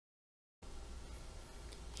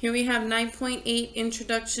Here we have 9.8,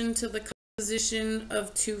 Introduction to the Composition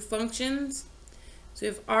of Two Functions. So we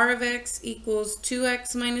have r of x equals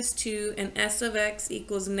 2x minus 2 and s of x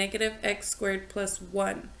equals negative x squared plus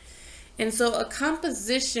 1. And so a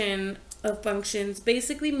composition of functions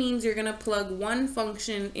basically means you're going to plug one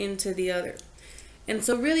function into the other. And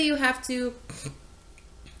so really you have to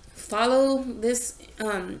follow this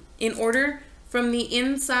in order from the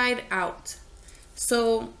inside out.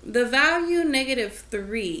 So the value negative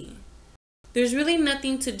 3, there's really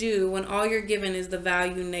nothing to do when all you're given is the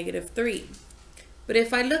value negative 3. But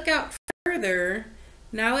if I look out further,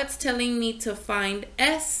 now it's telling me to find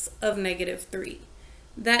s of negative 3.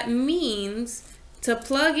 That means to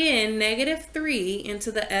plug in negative 3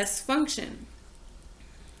 into the s function.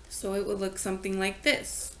 So it would look something like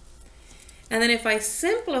this. And then if I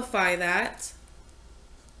simplify that,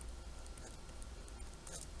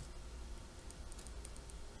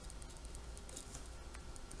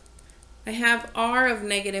 I have r of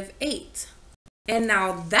negative 8. And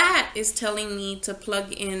now that is telling me to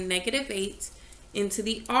plug in negative 8 into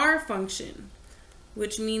the r function,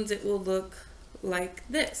 which means it will look like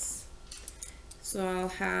this. So I'll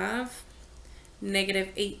have negative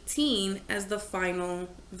 18 as the final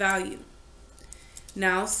value.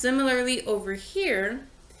 Now similarly over here,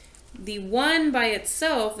 the 1 by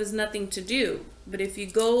itself is nothing to do. But if you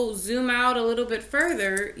go zoom out a little bit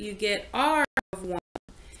further, you get r of 1.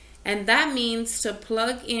 And that means to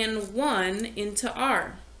plug in 1 into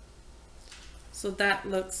r. So that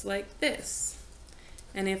looks like this.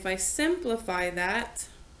 And if I simplify that,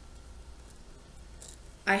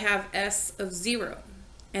 I have s of 0.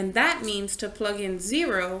 And that means to plug in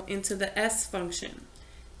 0 into the s function.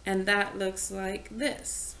 And that looks like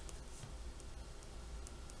this.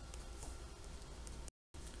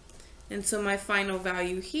 And so my final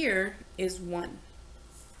value here is 1.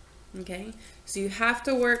 Okay, so you have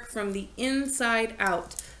to work from the inside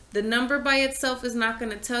out. The number by itself is not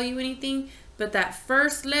going to tell you anything, but that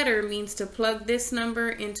first letter means to plug this number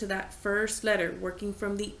into that first letter, working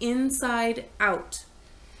from the inside out.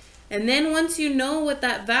 And then once you know what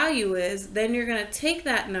that value is, then you're going to take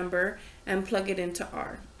that number and plug it into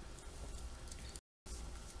r.